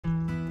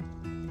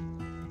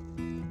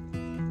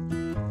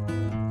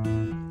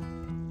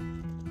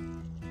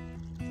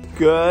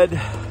Good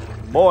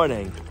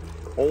morning.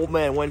 Old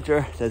man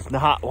winter does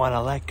not want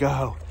to let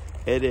go.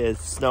 It is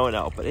snowing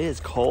out, but it is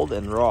cold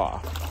and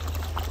raw.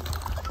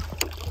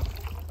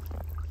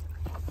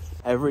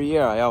 Every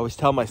year I always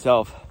tell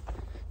myself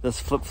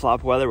this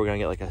flip-flop weather, we're gonna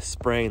get like a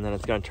spring, then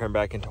it's gonna turn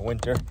back into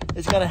winter.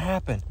 It's gonna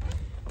happen.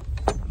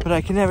 But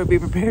I can never be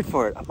prepared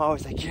for it. I'm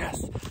always like, yes,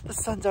 the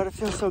sun's out, it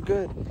feels so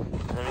good.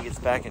 And then it gets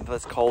back into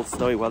this cold,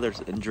 snowy weather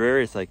and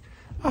dreary. It's like,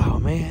 oh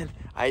man,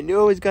 I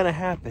knew it was gonna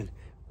happen,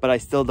 but I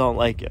still don't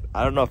like it.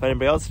 I don't know if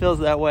anybody else feels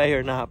that way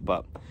or not,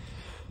 but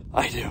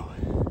I do.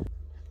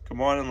 Good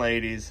morning,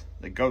 ladies.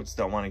 The goats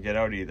don't want to get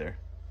out either.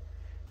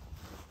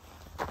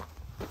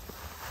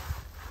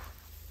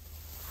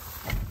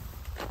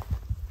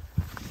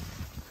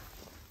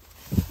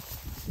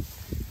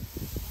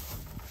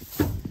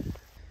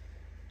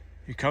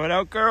 You coming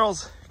out,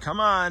 girls? Come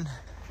on.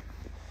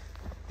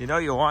 You know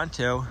you want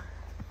to.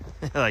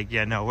 Like,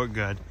 yeah, no, we're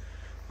good.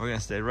 We're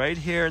gonna stay right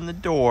here in the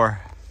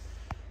door.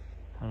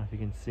 I don't know if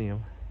you can see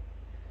them.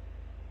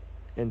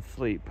 And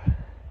sleep.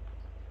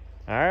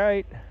 All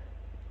right.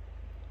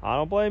 I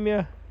don't blame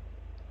you.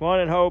 Come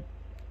on in, Hope.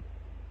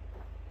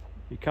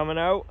 You coming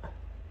out?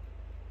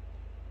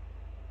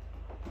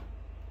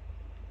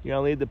 You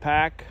gonna lead the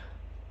pack?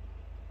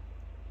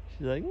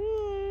 She's like,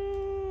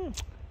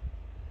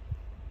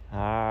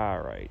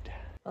 All right.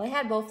 Well, I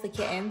had both the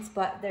kittens,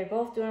 but they're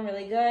both doing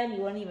really good.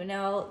 You wouldn't even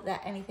know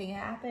that anything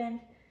happened.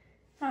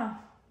 Huh.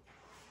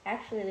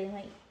 Actually, they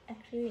might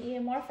actually be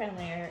even more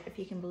friendlier, if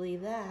you can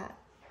believe that.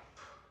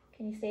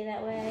 Can you stay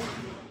that way?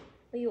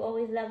 Will you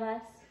always love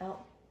us? Oh,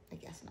 I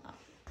guess not.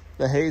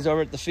 The hay's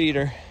over at the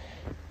feeder.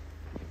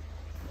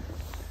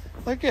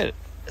 Look at it.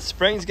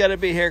 Spring's got to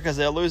be here because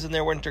they're losing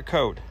their winter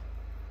coat.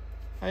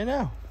 I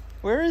know.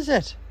 Where is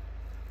it?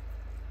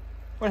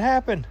 What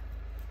happened?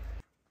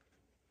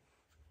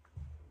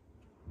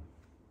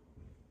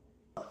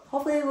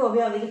 Hopefully we'll be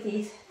able to get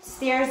these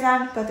stairs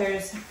done, but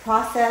there's a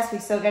process. We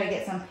still got to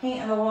get some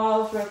paint on the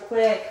walls real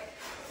quick.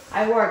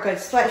 I wore a good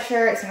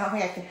sweatshirt, so I don't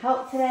think I can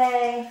help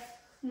today.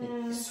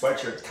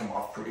 Sweatshirts come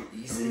off pretty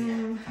easy.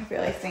 I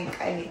really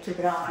think I need to keep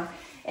it on.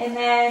 And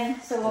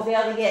then, so we'll be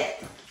able to get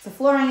the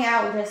flooring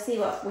out. We're going to see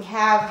what we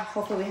have.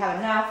 Hopefully we have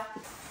enough.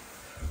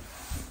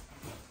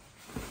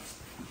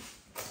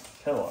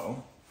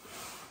 Pillow.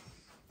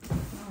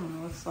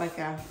 Looks like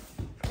a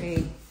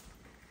pretty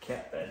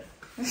cat bed.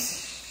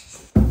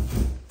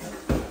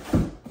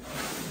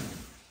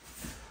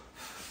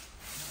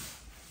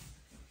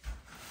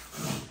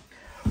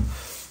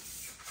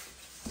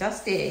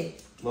 Dusty.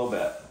 A little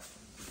bit.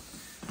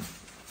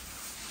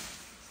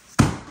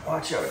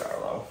 Watch out,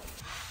 Arlo.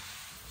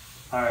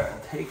 Alright,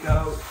 we'll take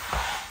out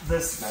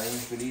this many.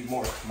 If we need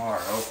more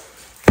tomorrow,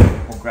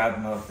 we'll grab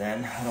them out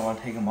then. I don't want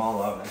to take them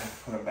all out and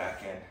put them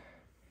back in.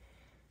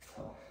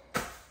 So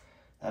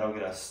that'll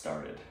get us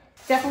started.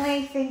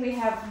 Definitely think we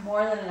have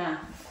more than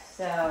enough.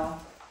 So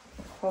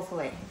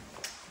hopefully.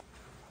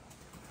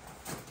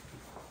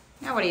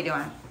 Now what are you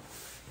doing?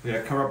 We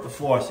gotta cover up the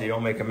floor so you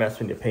don't make a mess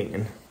when you're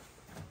painting.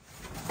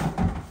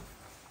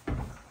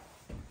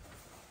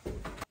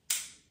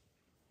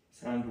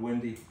 Sounds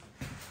windy.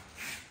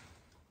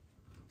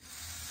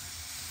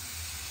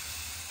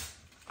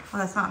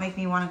 Well, that's not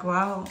making me want to go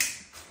out.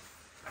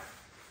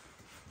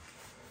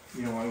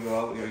 You don't want to go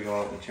out? We gotta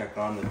go out and check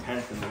on the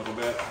tent in a little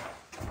bit.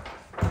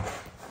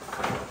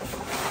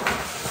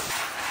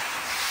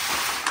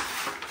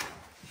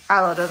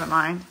 Arlo doesn't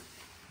mind.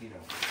 You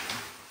don't.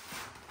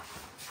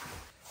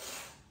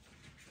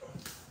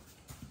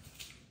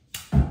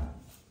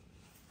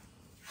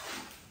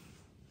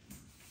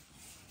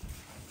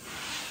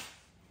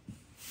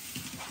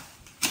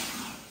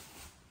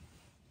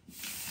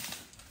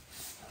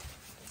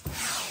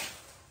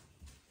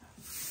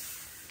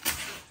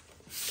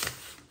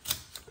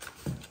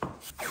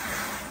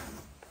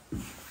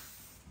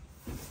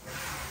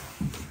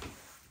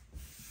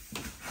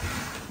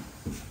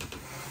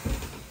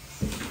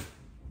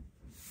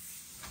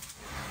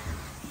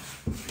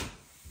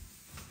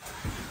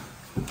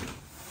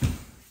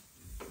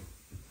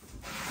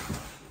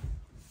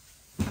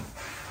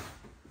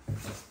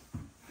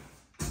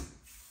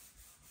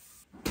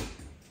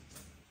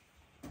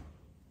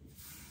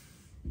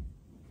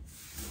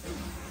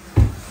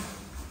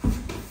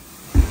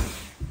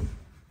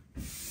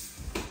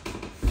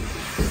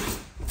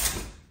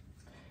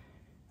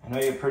 I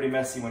know you're pretty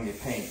messy when you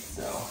paint,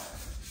 so I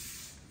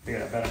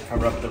figured I better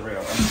cover up the rear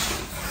one.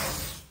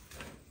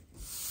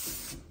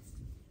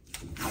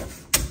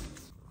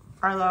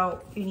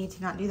 Arlo, you need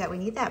to not do that. We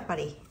need that,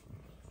 buddy.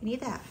 We need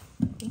that.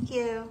 Thank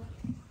you.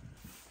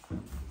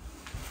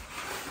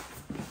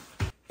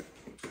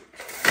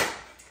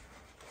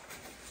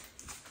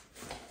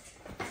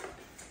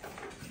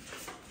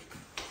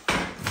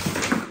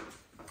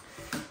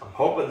 I'm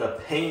hoping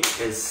the paint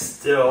is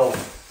still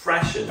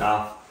fresh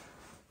enough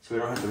so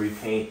we don't have to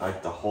repaint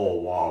like the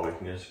whole wall. We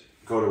can just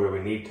go to where we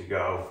need to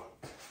go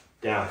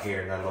down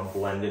here and then it'll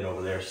blend in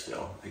over there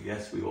still. I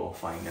guess we will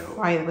find out.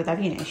 Why, would that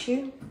be an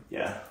issue?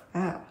 Yeah.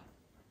 Oh.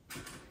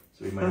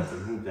 So we might have to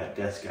move that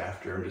desk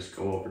after and just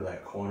go over to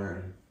that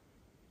corner and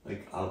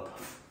like up.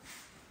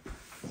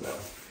 So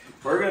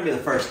we're gonna be the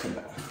first to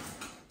know.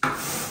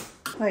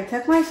 So I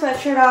took my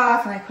sweatshirt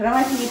off and I put on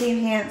my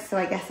painting pants, so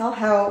I guess I'll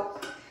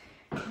help.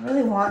 I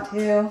really want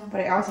to,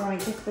 but I also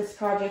want to get this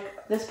part of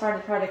the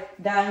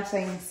project done so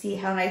I can see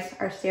how nice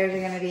our stairs are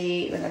going to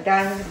be when they're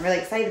done. I'm really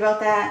excited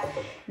about that.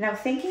 And I'm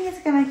thinking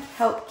it's going to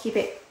help keep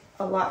it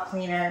a lot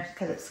cleaner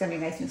because it's going to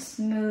be nice and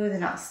smooth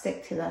and not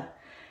stick to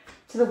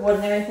the wood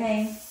and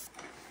everything.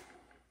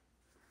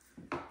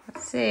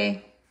 Let's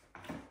see.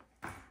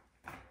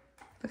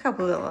 Look how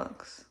blue it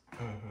looks.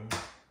 Mm-hmm.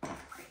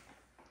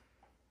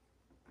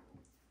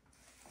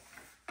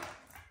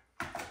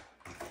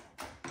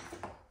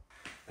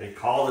 They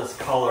call this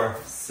color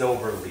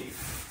silver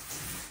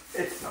leaf.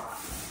 It's not.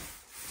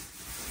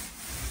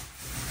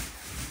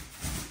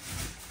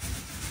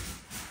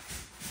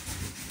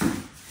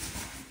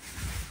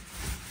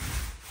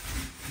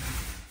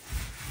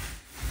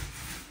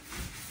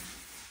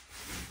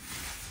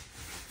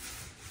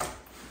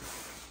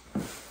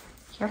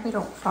 Carefully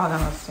don't fall down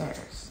the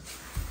stairs.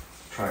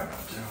 Try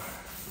not to.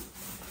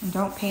 And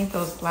don't paint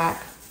those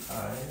black.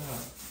 I'll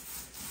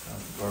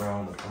go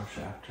around the brush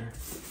after.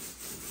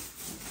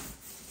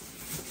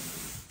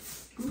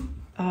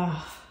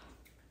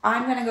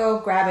 I'm gonna go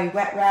grab a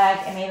wet rag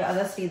and maybe I'll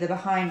just be the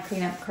behind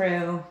cleanup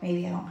crew.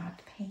 Maybe I don't have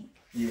to paint.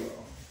 You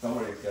will.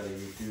 Somebody's got to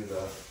do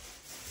the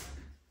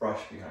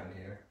brush behind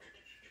here.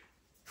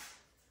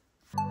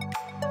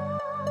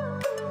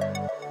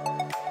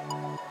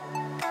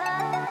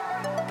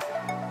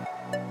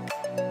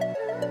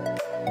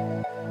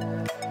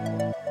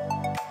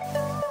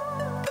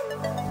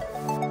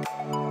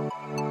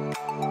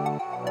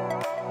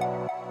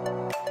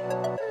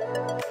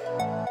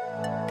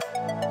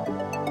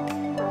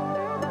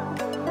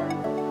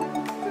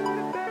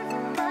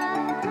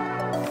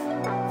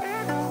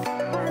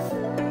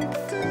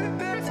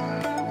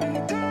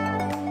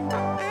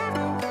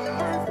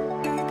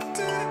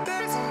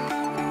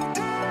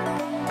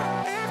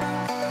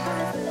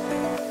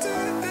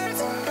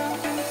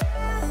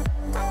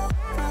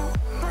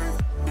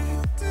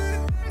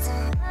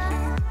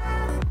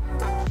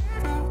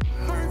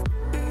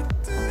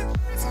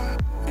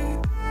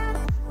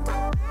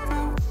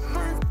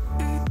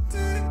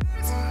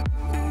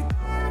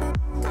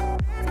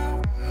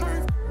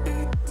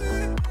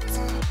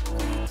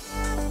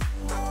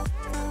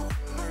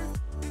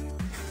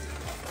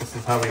 This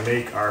is how we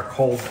make our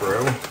cold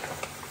brew.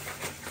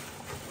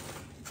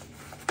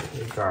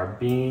 Take our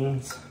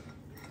beans.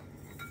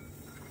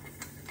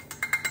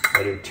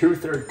 I do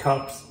 2/3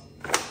 cups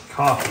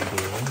coffee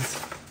beans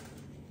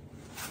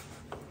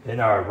in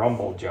our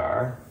rumble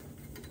jar.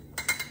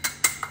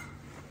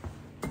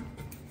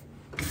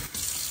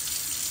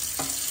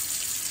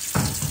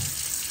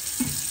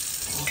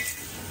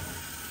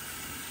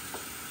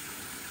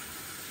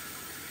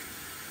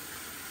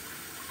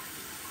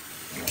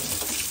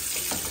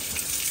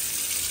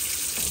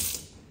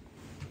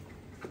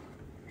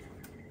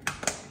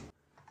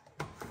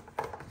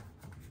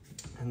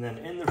 And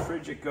then in the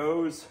fridge it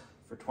goes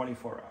for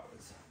 24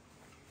 hours.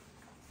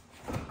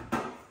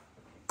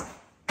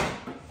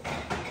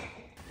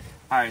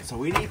 All right, so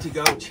we need to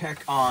go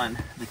check on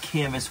the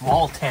canvas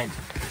wall tent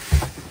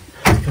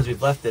because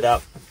we've left it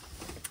up.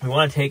 We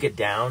want to take it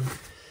down,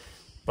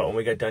 but when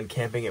we got done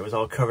camping, it was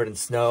all covered in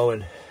snow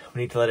and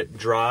we need to let it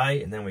dry.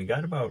 And then we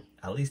got about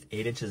at least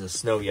 8 inches of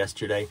snow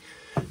yesterday.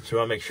 So we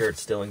want to make sure it's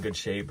still in good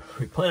shape.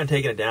 We plan on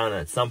taking it down, and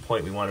at some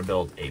point we want to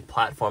build a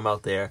platform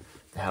out there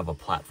to have a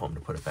platform to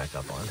put it back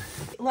up on.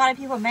 A lot of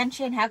people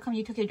mention, how come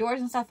you took your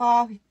doors and stuff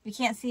off? We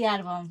can't see out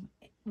of them.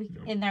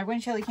 In our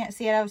windshield, we can't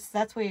see it out, so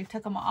that's why we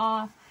took them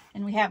off,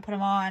 and we haven't put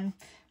them on.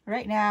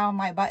 Right now,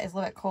 my butt is a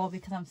little bit cold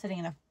because I'm sitting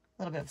in a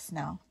little bit of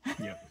snow.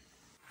 Yep.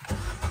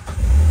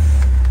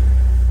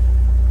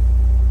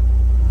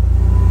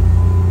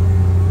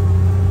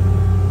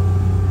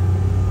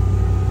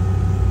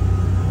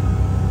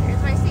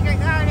 Here's my secret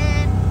garden.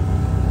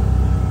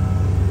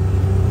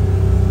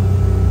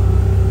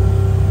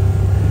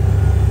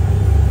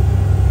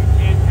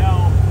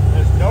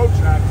 No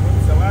tracks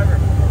whatsoever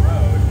from the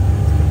road.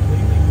 It's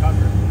completely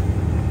covered.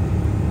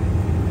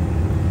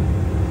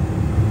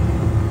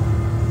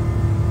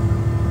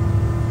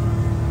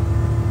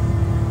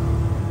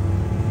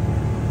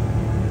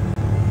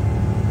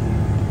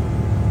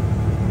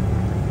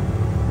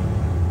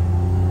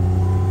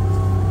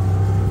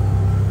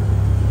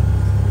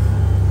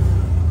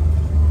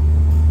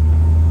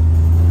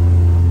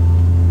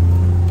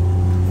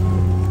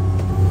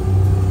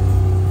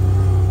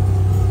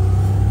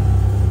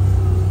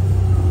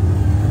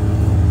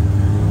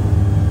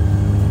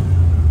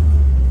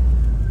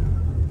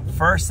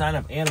 First sign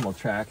of animal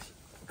tracks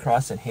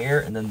crossing here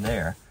and then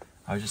there.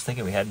 I was just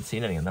thinking we hadn't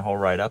seen any in the whole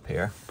ride up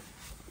here.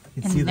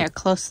 And they're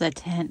close to the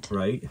tent.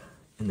 Right,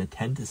 and the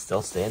tent is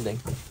still standing.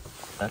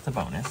 That's a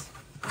bonus.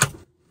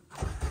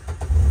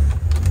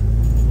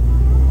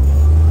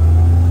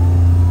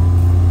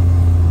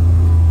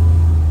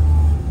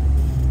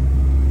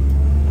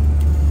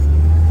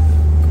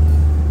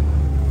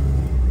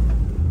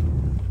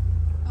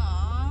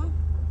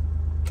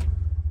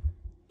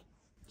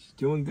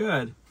 Doing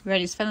good. You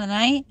ready to spend the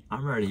night?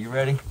 I'm ready. You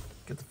ready?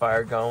 Get the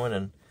fire going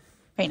and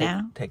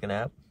now? Take a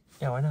nap.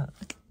 Yeah, why not?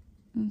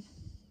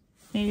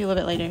 Maybe a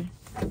little bit later.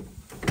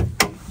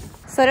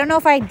 So I don't know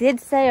if I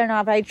did say or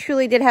not, but I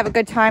truly did have a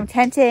good time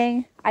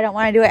tenting. I don't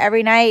want to do it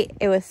every night.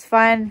 It was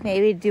fun.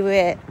 Maybe do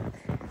it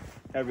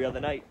every other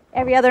night.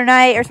 Every other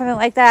night or something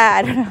like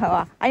that. I don't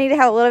know. I need to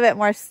have a little bit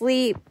more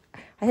sleep.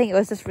 I think it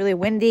was just really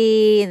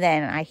windy. And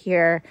then I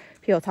hear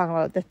people talking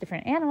about the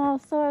different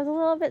animals. So I was a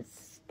little bit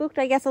spooked,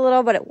 I guess, a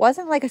little. But it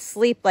wasn't like a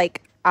sleep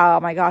like,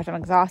 oh my gosh, I'm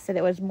exhausted.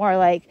 It was more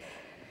like,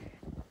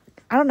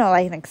 I don't know,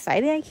 like an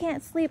exciting I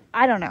can't sleep.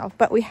 I don't know.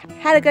 But we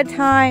had a good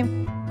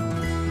time.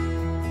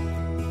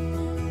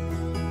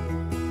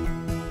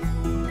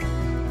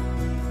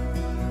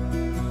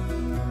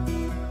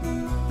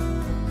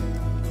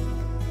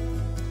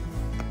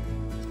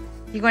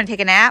 You going to take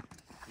a nap?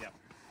 Yeah.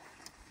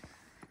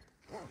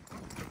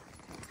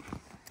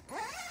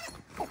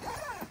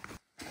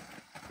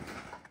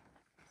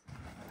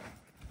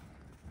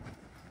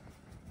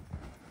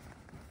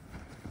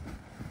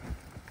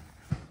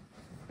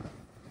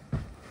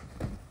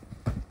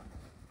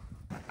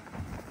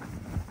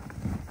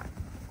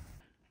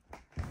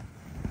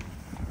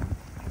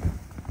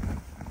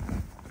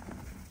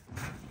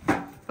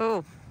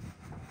 Oh.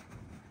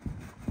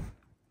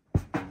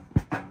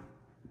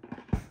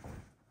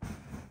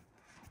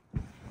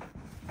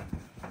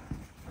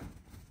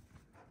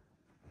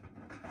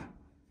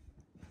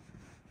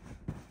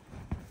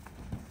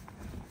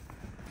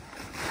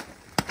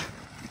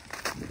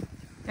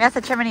 That's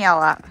the chimney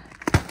all up.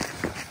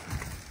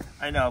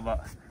 I know,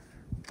 but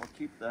we'll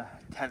keep the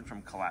tent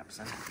from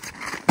collapsing.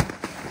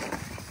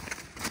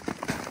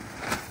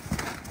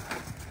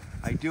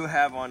 I do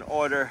have on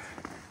order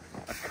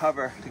a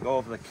cover to go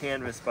over the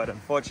canvas, but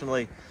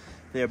unfortunately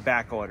they're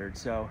back ordered,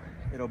 so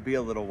it'll be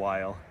a little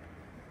while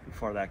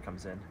before that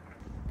comes in.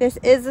 This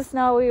is the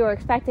snow we were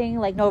expecting,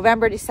 like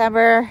November,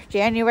 December,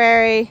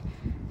 January,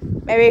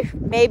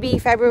 maybe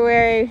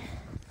February.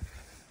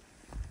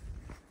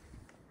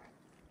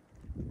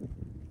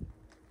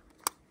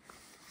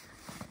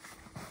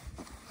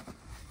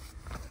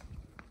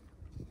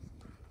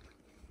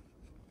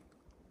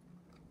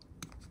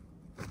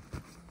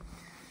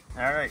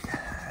 All right,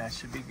 that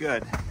should be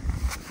good.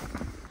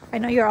 I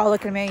know you're all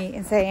looking at me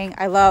and saying,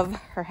 I love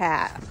her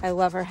hat. I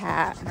love her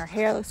hat, and her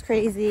hair looks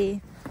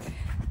crazy.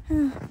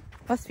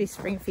 Must be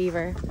spring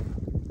fever.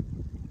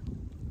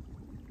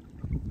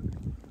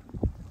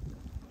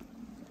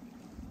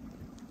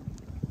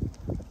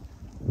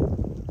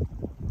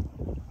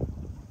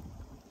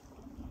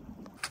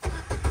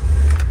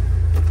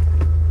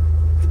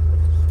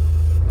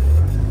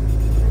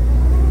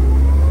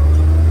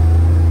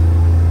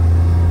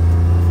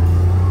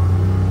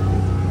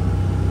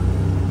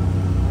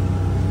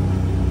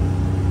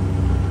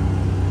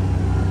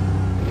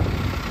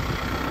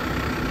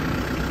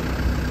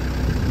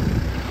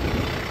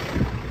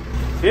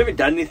 Have you ever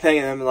done anything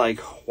and I'm like,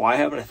 why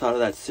haven't I thought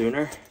of that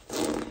sooner?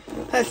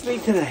 That's me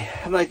today.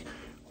 I'm like,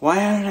 why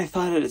haven't I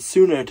thought of it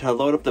sooner to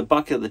load up the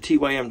bucket of the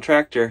𝑇YM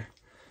tractor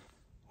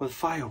with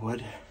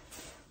firewood?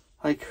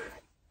 Like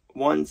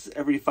once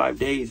every 5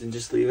 days and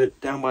just leave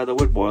it down by the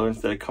wood boiler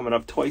instead of coming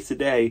up twice a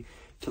day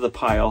to the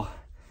pile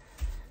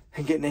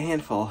and getting a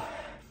handful.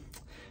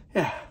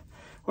 Yeah,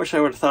 wish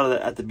I would have thought of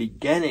that at the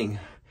beginning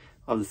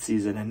of the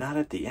season and not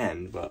at the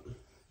end, but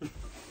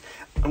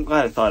I'm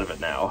glad I thought of it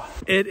now.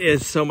 It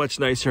is so much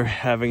nicer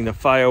having the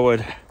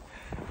firewood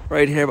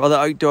right here by the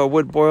outdoor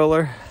wood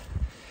boiler.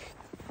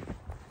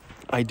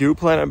 I do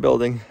plan on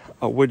building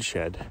a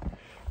woodshed,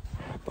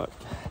 but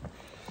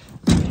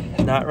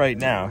not right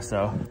now,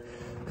 so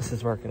this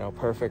is working out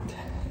perfect.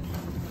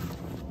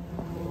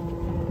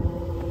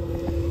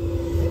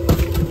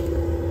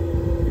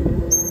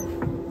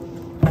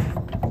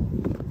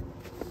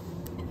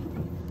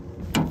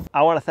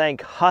 I want to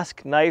thank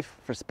Husk Knife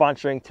for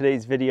sponsoring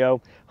today's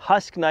video.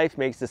 Husk Knife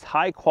makes this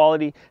high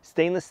quality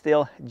stainless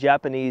steel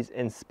Japanese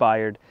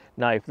inspired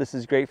knife. This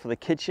is great for the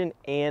kitchen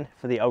and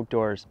for the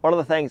outdoors. One of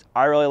the things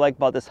I really like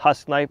about this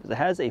Husk knife is it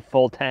has a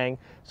full tang.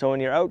 So when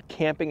you're out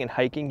camping and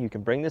hiking, you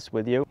can bring this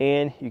with you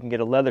and you can get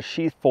a leather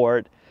sheath for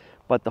it.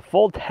 But the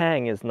full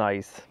tang is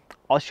nice.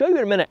 I'll show you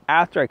in a minute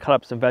after I cut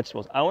up some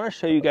vegetables. I want to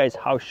show you guys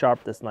how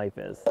sharp this knife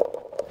is.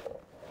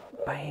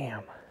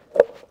 Bam,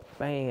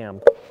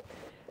 bam.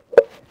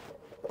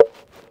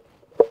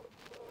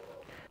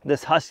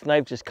 This Husk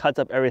knife just cuts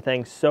up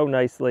everything so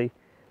nicely.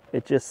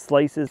 It just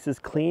slices this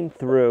clean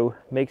through,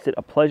 makes it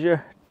a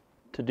pleasure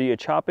to do your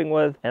chopping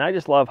with. And I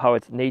just love how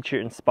it's nature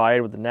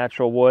inspired with the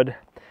natural wood.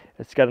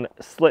 It's got a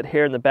slit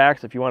here in the back,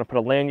 so if you want to put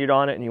a lanyard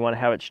on it and you want to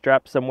have it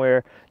strapped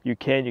somewhere, you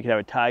can. You can have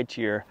it tied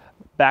to your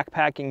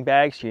backpacking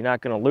bag so you're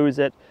not going to lose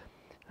it.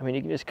 I mean,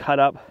 you can just cut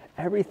up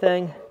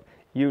everything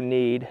you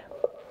need.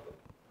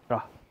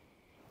 Oh,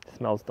 it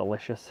smells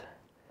delicious.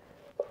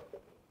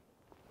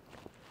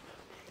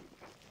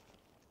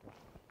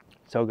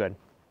 So good.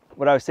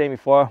 What I was saying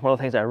before, one of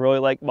the things I really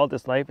like about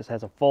this knife is it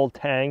has a full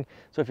tang.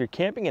 So if you're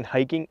camping and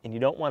hiking and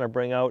you don't want to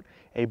bring out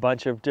a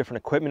bunch of different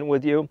equipment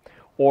with you,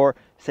 or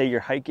say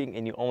you're hiking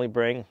and you only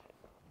bring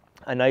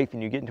a knife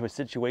and you get into a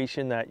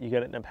situation that you're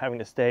gonna end up having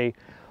to stay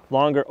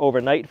longer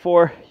overnight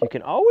for, you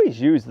can always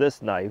use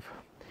this knife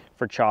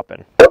for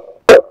chopping.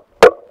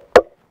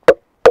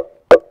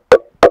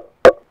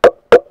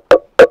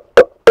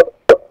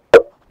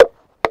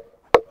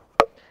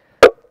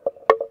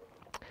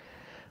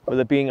 With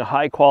it being a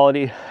high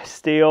quality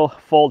steel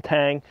full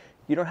tang,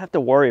 you don't have to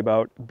worry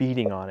about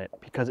beating on it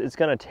because it's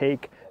gonna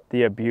take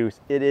the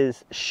abuse. It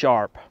is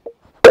sharp.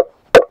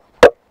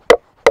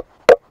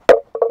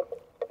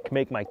 Can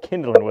make my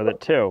kindling with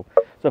it too.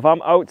 So if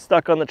I'm out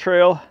stuck on the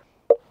trail,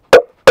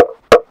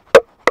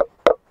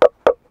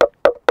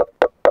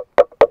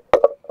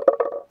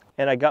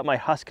 and I got my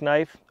husk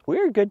knife,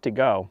 we're good to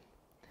go.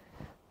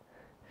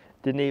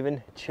 Didn't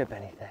even chip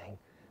anything.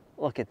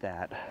 Look at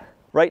that.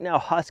 Right now,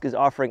 Husk is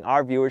offering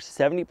our viewers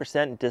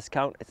 70%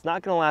 discount. It's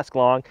not gonna last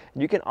long.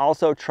 You can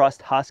also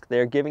trust Husk.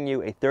 They're giving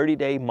you a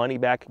 30-day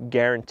money-back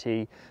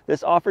guarantee.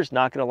 This offer's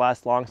not gonna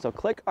last long, so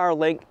click our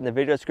link in the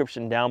video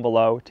description down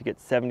below to get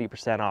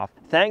 70% off.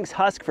 Thanks,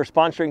 Husk, for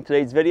sponsoring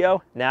today's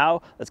video.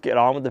 Now, let's get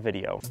on with the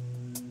video.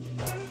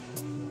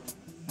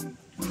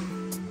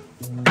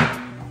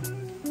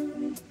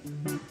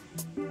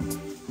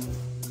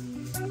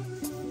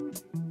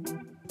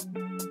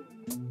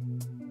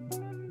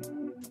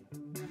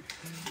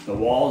 The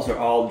walls are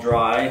all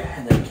dry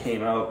and they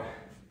came out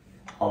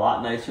a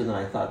lot nicer than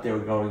I thought they were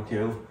going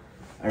to.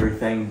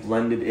 Everything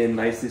blended in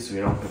nicely so we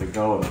don't have to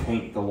go and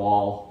paint the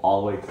wall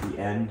all the way to the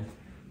end,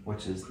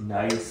 which is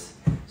nice.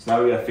 So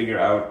now we gotta figure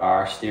out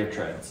our stair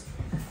treads.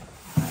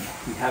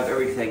 We have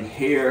everything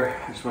here.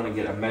 I just wanna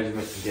get a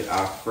measurement to get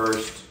our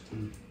first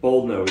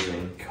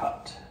bullnosing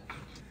cut.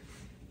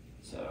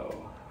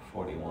 So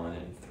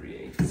 41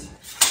 3/8.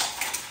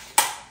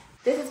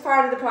 This is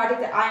part of the project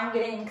that I'm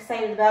getting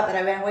excited about, that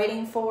I've been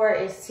waiting for,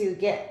 is to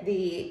get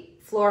the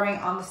flooring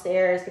on the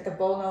stairs, get the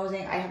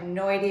bullnosing. I have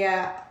no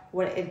idea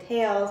what it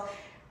entails,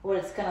 what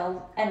it's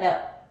gonna end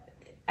up.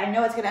 I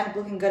know it's gonna end up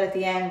looking good at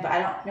the end, but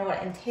I don't know what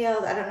it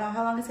entails. I don't know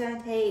how long it's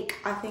gonna take.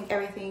 I think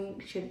everything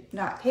should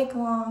not take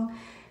long,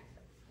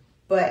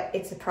 but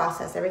it's a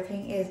process.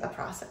 Everything is a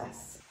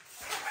process.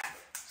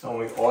 So when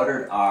we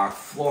ordered our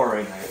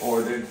flooring, I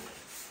ordered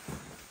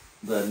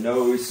the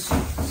nose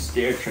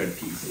stair tread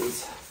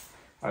pieces.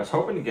 I was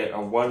hoping to get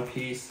a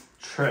one-piece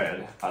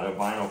tread out of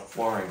vinyl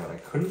flooring, but I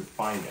couldn't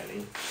find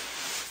any.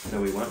 So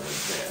we went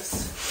with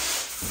this.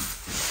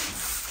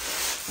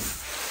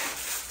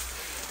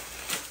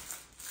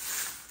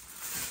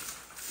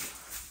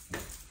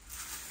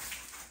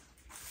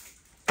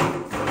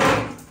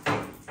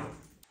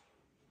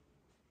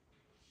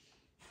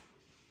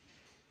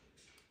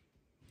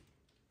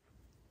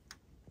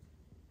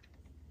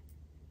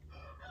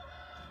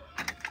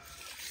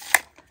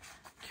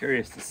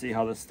 Curious to see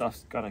how this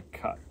stuff's gonna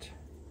cut.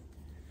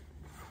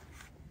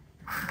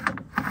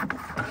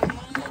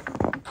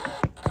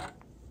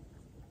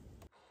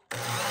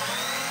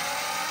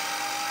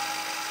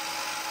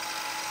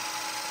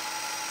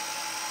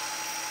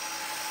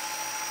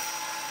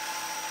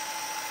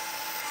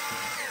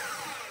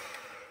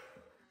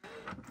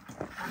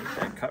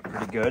 That cut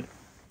pretty good.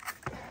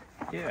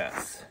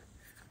 Yes,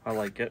 I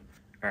like it.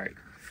 All right,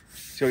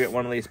 let's go get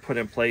one of these put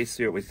in place,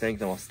 see what we think,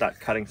 then we'll start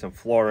cutting some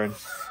flooring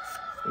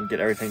and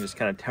get everything just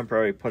kind of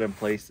temporarily put in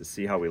place to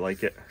see how we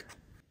like it.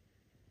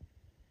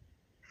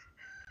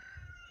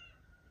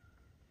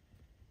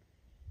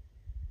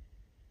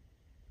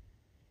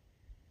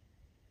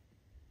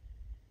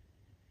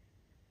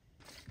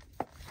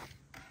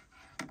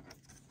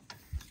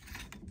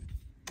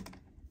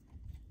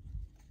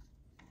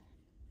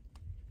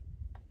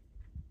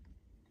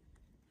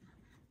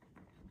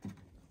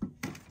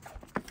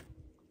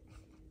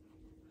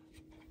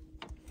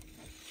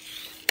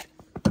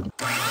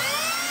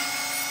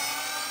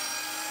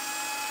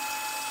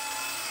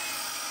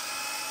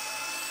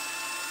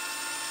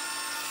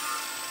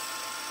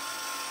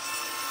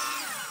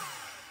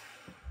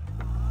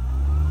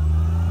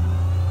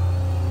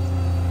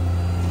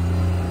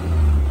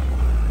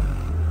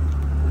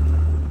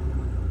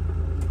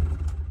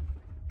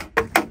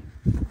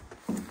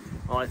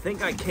 Well, I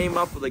think I came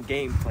up with a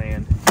game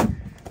plan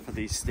for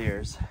these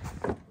stairs.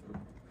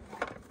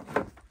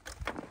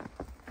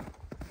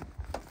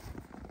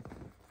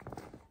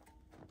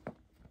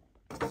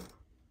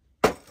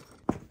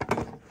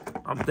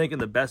 I'm thinking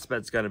the best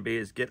bet's gonna be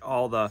is get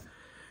all the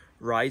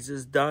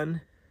rises done,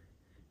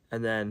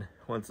 and then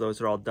once those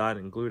are all done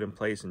and glued in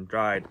place and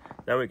dried,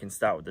 then we can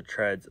start with the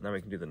treads and then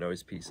we can do the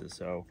nose pieces.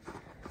 So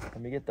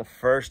let me get the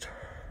first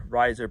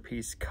riser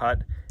piece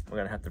cut. We're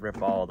gonna have to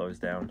rip all of those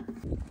down.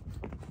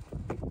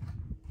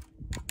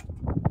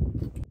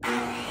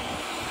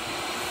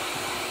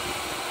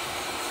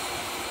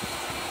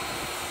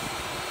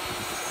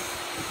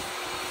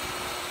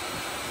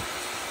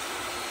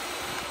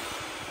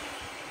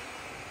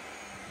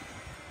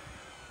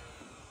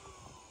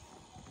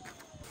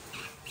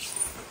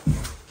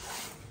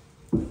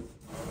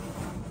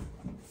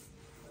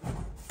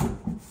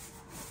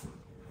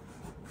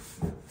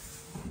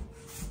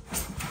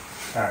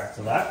 All right,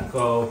 so that will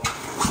go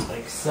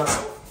like so.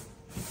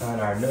 And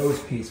our nose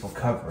piece will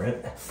cover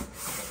it.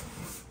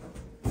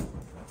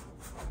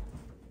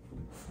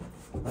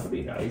 That'd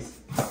be nice.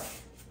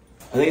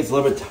 I think it's a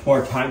little bit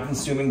more time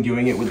consuming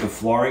doing it with the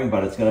flooring,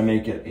 but it's gonna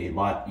make it a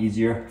lot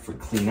easier for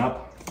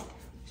cleanup.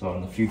 So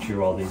in the future,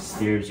 while these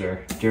stairs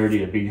are dirty,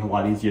 it'd be a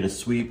lot easier to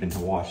sweep and to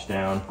wash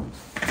down.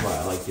 That's why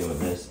I like doing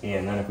this.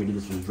 And then if we do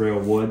this with real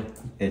wood,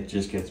 it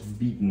just gets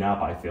beaten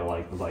up, I feel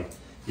like, with like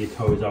your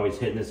toes always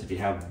hitting this. If you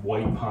have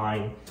white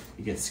pine,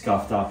 it gets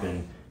scuffed up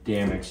and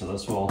damaged. So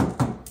this will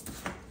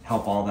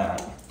help all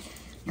that.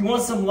 You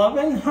want some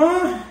loving,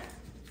 huh?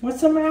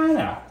 What's the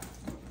matter?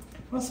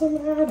 What's the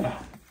matter?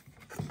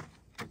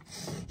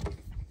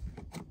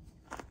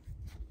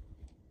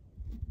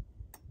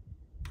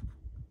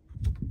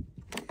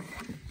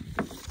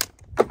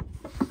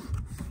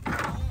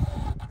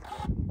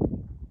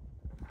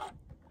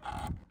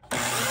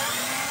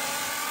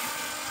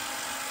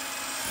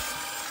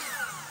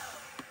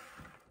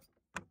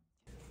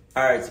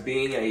 All right, so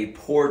being a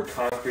poured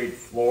concrete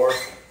floor,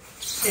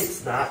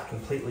 it's not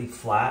completely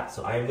flat,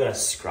 so I'm gonna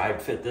scribe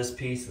fit this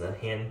piece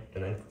and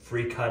then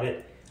free cut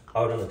it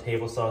out on the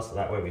table saw, so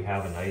that way we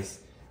have a nice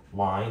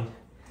line.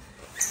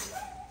 I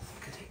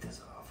could take this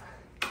off.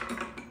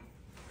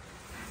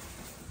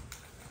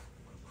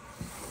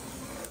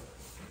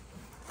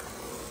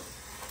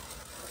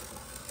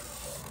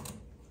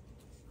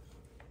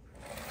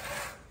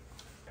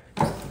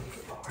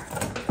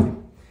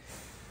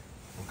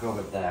 We'll go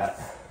with that.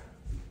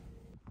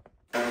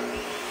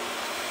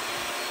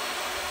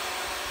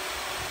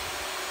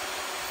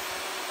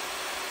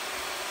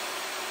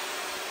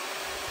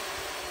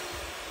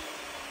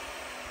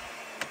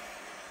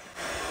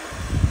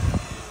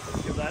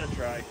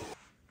 Try.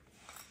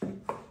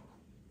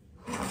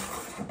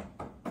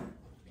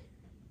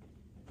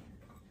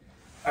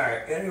 All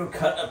right, gonna go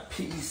cut a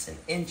piece 1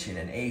 1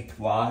 1/8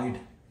 wide.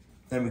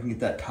 Then we can get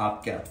that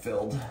top gap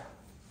filled.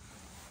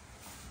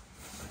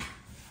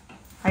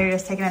 Are you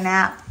just taking a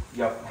nap?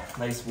 Yep,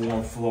 nice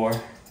warm floor.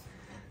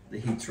 The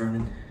heat's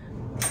running.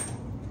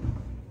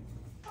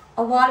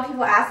 A lot of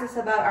people ask us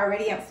about our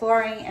radiant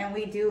flooring, and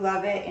we do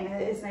love it, and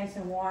it is nice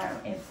and warm.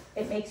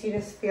 It makes you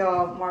just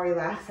feel more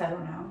relaxed. I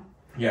don't know.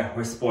 Yeah,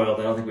 we're spoiled.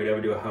 I don't think we'd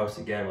ever do a house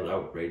again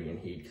without radiant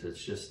heat, because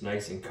it's just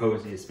nice and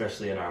cozy,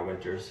 especially in our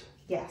winters.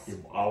 Yes. You're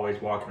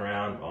always walking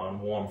around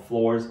on warm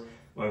floors.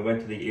 When we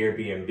went to the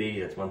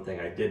Airbnb, that's one thing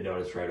I did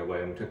notice right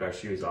away. When we took our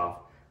shoes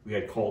off, we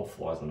had cold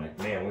floors. I'm like,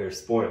 man, we were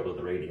spoiled with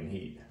the radiant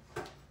heat.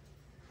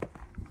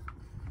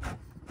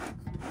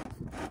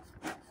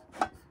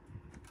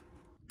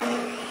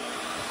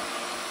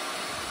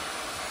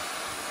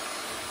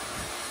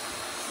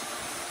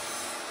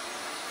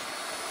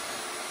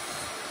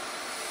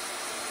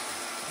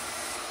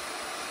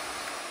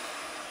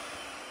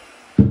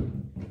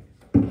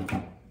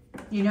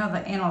 You know the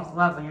animals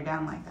love when you're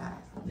down like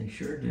that. They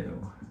sure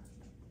do.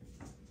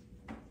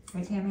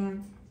 Right,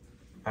 Tammy?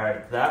 All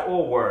right, that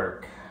will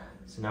work.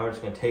 So now we're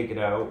just gonna take it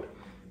out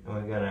and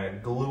we're gonna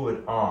glue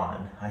it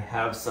on. I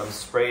have some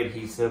spray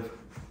adhesive,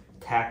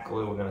 tack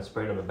glue. We're gonna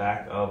spray it on the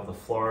back of the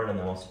floor and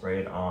then we'll spray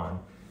it on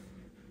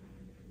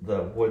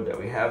the wood that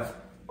we have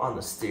on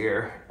the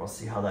stair. We'll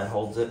see how that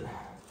holds it.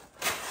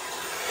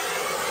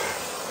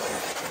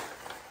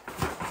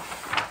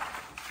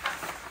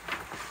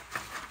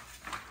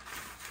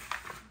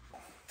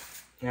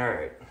 All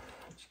right,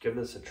 let's give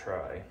this a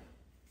try.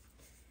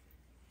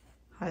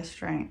 High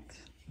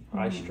strength.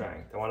 High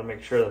strength. I want to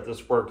make sure that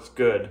this works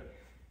good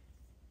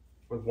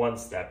with one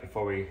step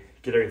before we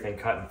get everything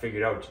cut and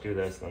figured out to do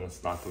this, and then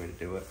it's not the way to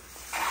do it.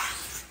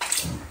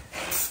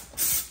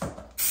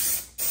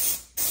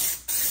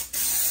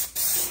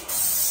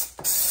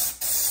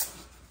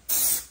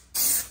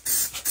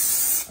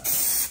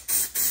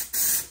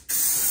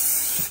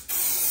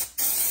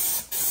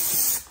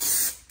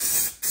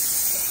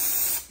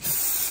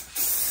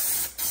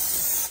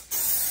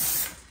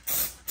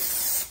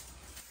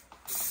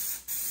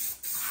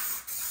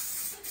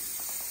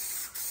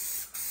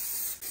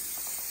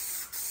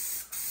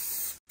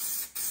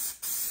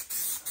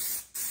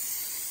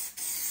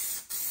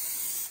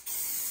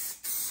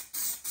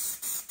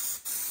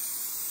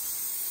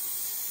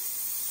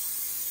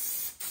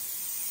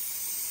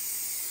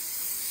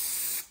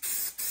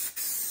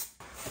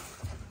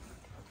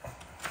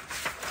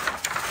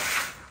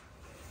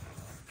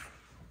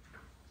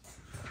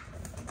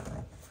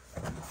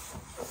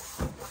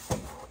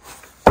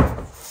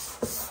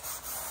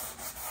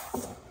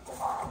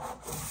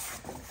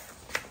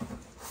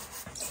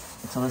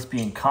 So this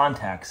being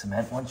contact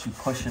cement, once you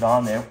push it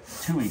on there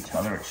to each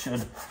other, it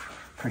should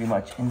pretty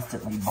much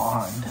instantly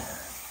bond.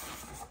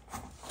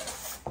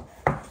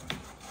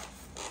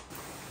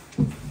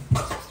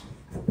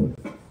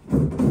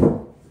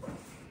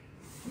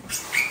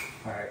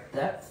 All right,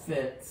 that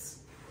fits.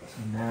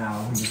 So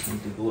now we just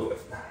need to glue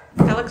it.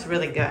 That looks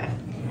really good.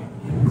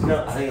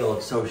 No, I think it'll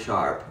look so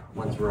sharp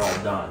once we're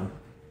all done.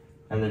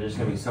 And they're just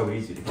gonna be so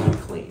easy to keep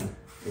clean.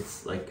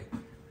 It's like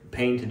a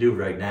pain to do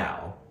right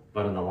now,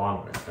 but in the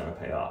long run, it's gonna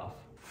pay off.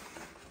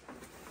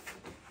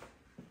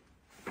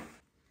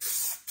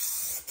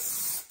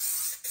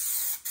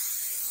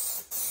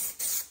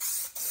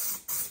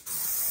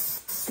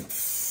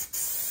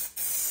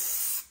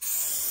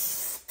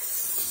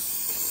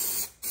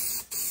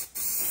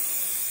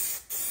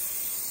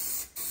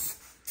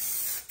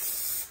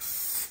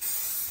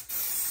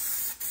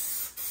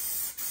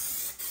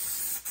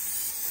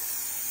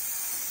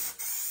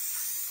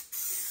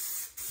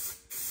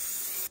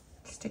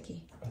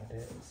 sticky. It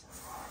is.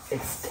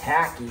 It's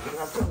tacky, and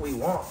that's what we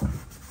want.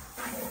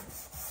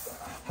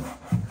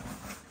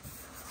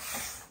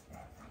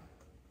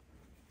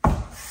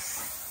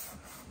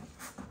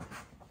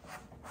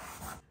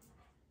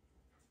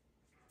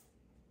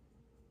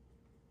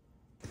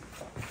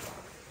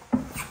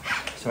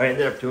 So I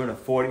ended up doing a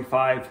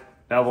 45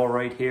 bevel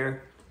right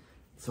here.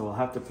 So we'll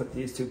have to put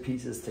these two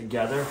pieces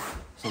together.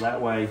 So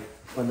that way,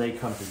 when they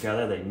come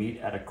together, they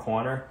meet at a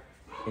corner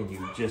and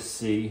you just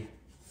see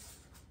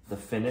the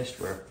finished,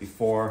 where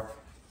before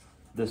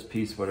this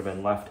piece would have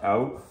been left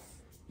out,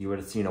 you would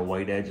have seen a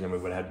white edge and then we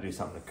would have had to do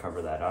something to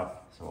cover that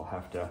up. So we'll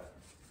have to,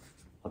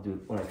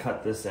 when I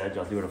cut this edge,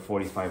 I'll do it a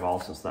 45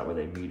 also, so that way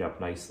they meet up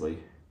nicely.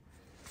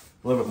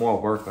 A little bit more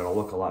work, but it'll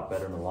look a lot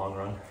better in the long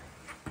run.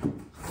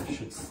 It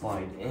should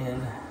slide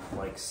in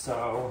like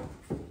so,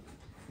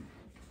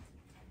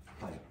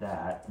 like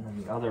that, and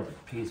then the other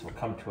piece will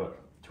come to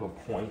a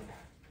point.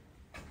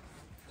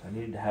 So I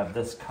needed to have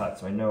this cut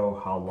so I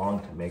know how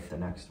long to make the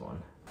next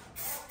one.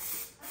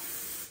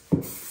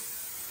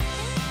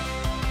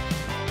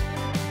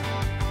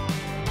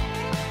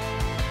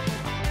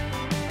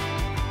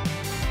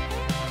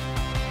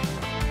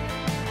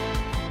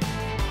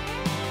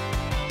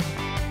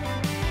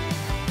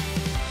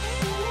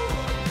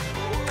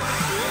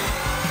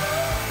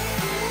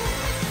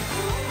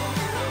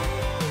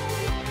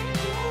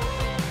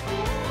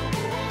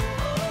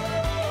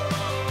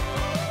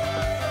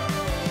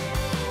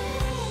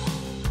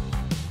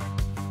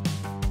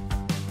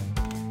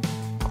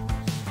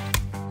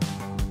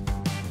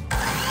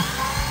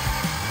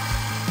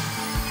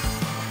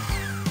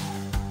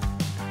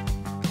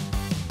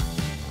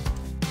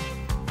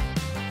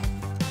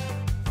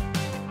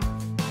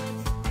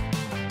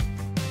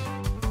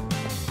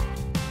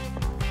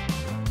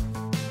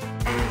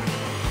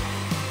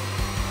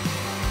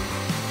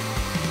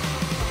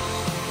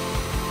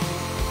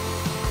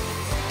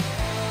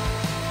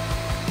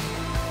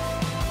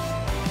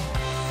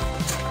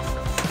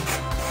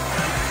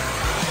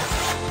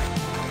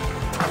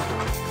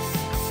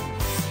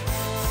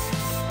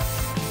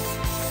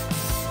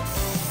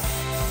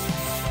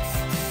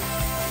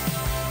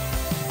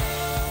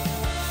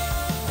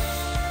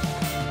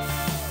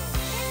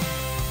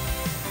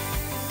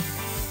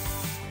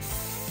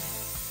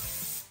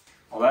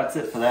 Well, that's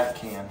it for that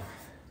can.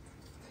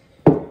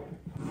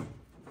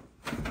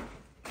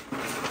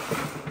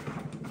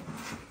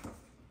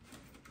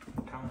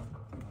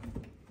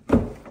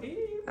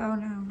 Oh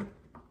no.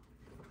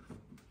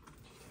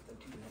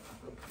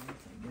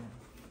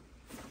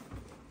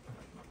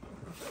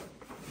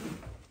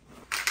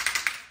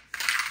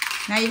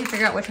 Now you can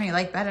figure out which one you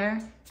like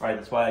better. Right,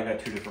 that's why I got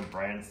two different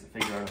brands to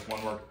figure out if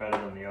one worked better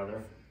than the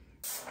other.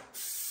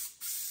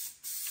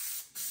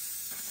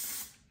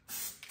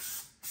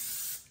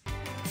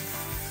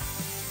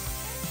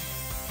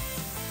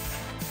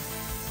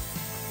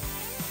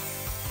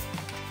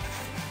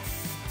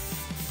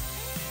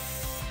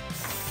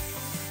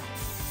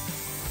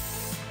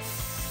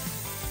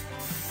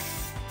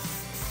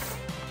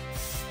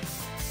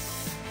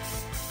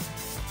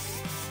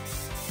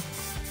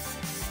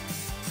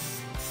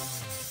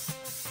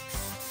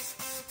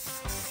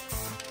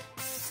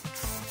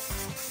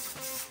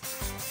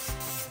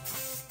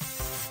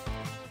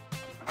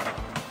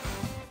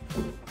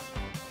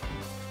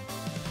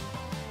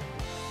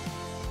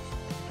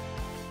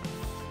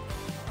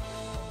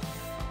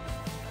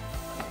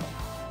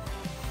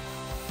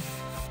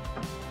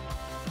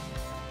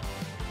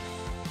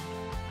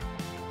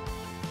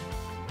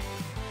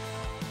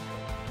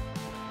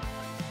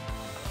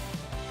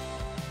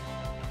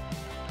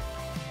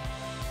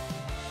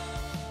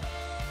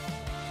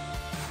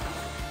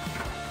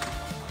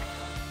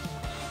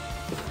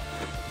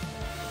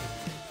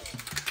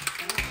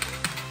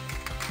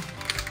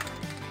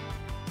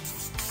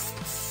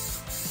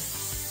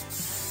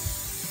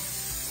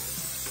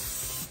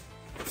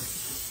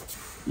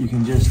 You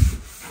can just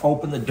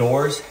open the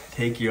doors,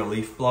 take your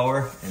leaf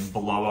blower, and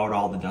blow out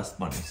all the dust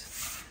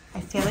bunnies. I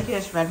feel like you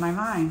just read my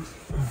mind.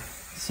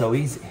 So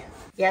easy.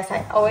 Yes,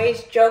 I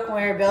always joke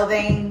when we were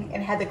building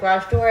and had the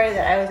garage door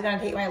that I was going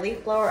to take my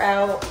leaf blower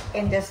out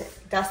and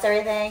just dust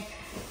everything.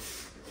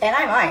 And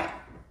I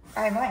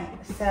might.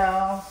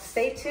 So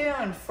stay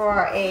tuned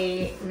for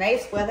a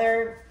nice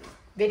weather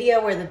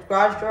video where the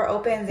garage door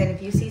opens, and if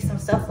you see some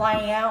stuff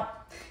lying out,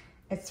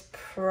 it's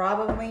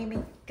probably me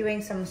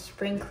doing some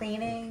spring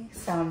cleaning,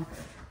 some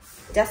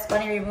dust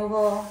bunny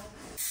removal.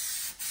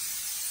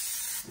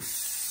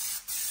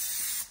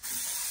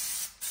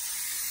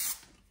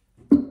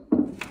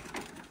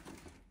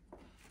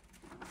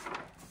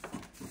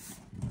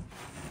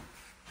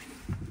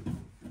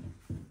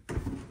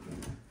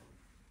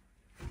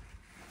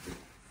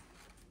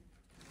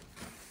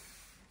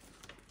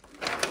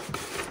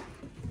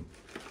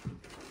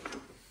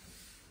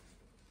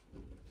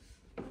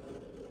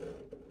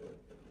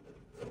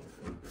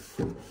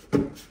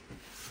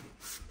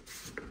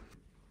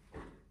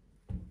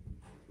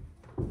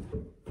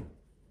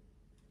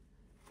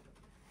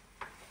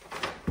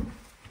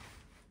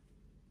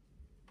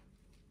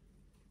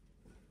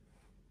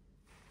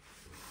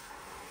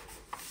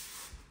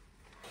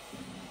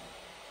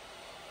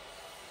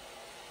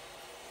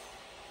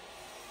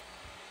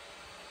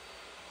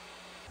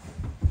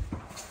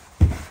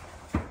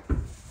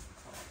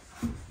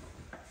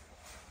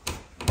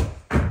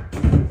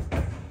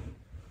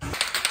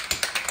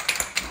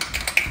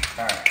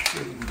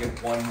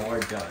 one more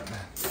done.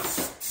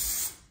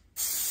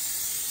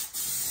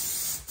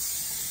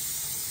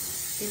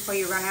 Before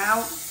you run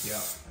out? Yeah.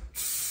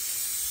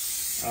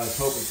 I was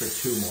hoping for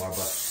 2 more,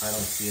 but I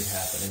don't see it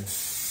happening.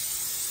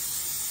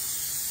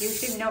 You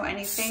should know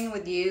anything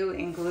with you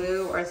and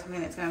glue or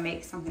something that's gonna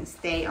make something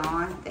stay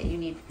on, that you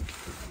need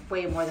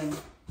way more than you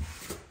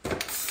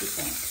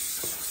think.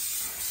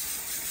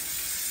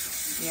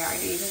 Yeah, are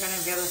you even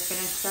gonna be able to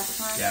finish this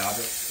one? Yeah, I'll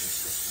just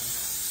finish this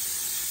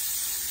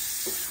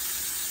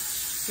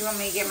Do you want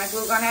me to get my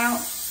glue gun out? one.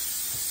 I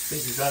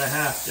think you're gonna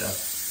have to.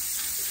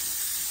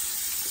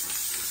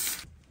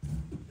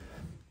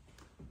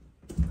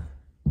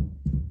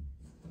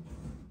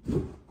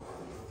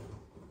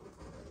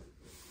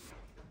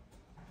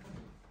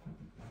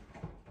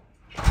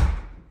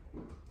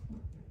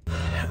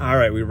 All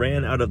right, we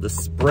ran out of the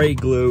spray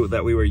glue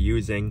that we were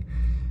using.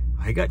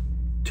 I got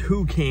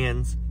 2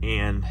 cans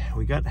and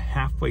we got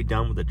halfway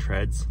done with the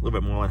treads, a little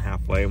bit more than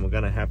halfway, and we're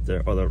gonna have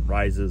to, or the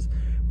rises,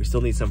 we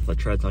still need some for the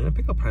treads. So I'm gonna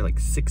pick up probably like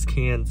 6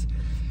 cans.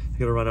 I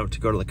gotta run out to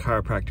go to the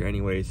chiropractor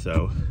anyway,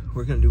 so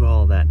we're gonna do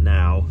all of that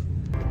now.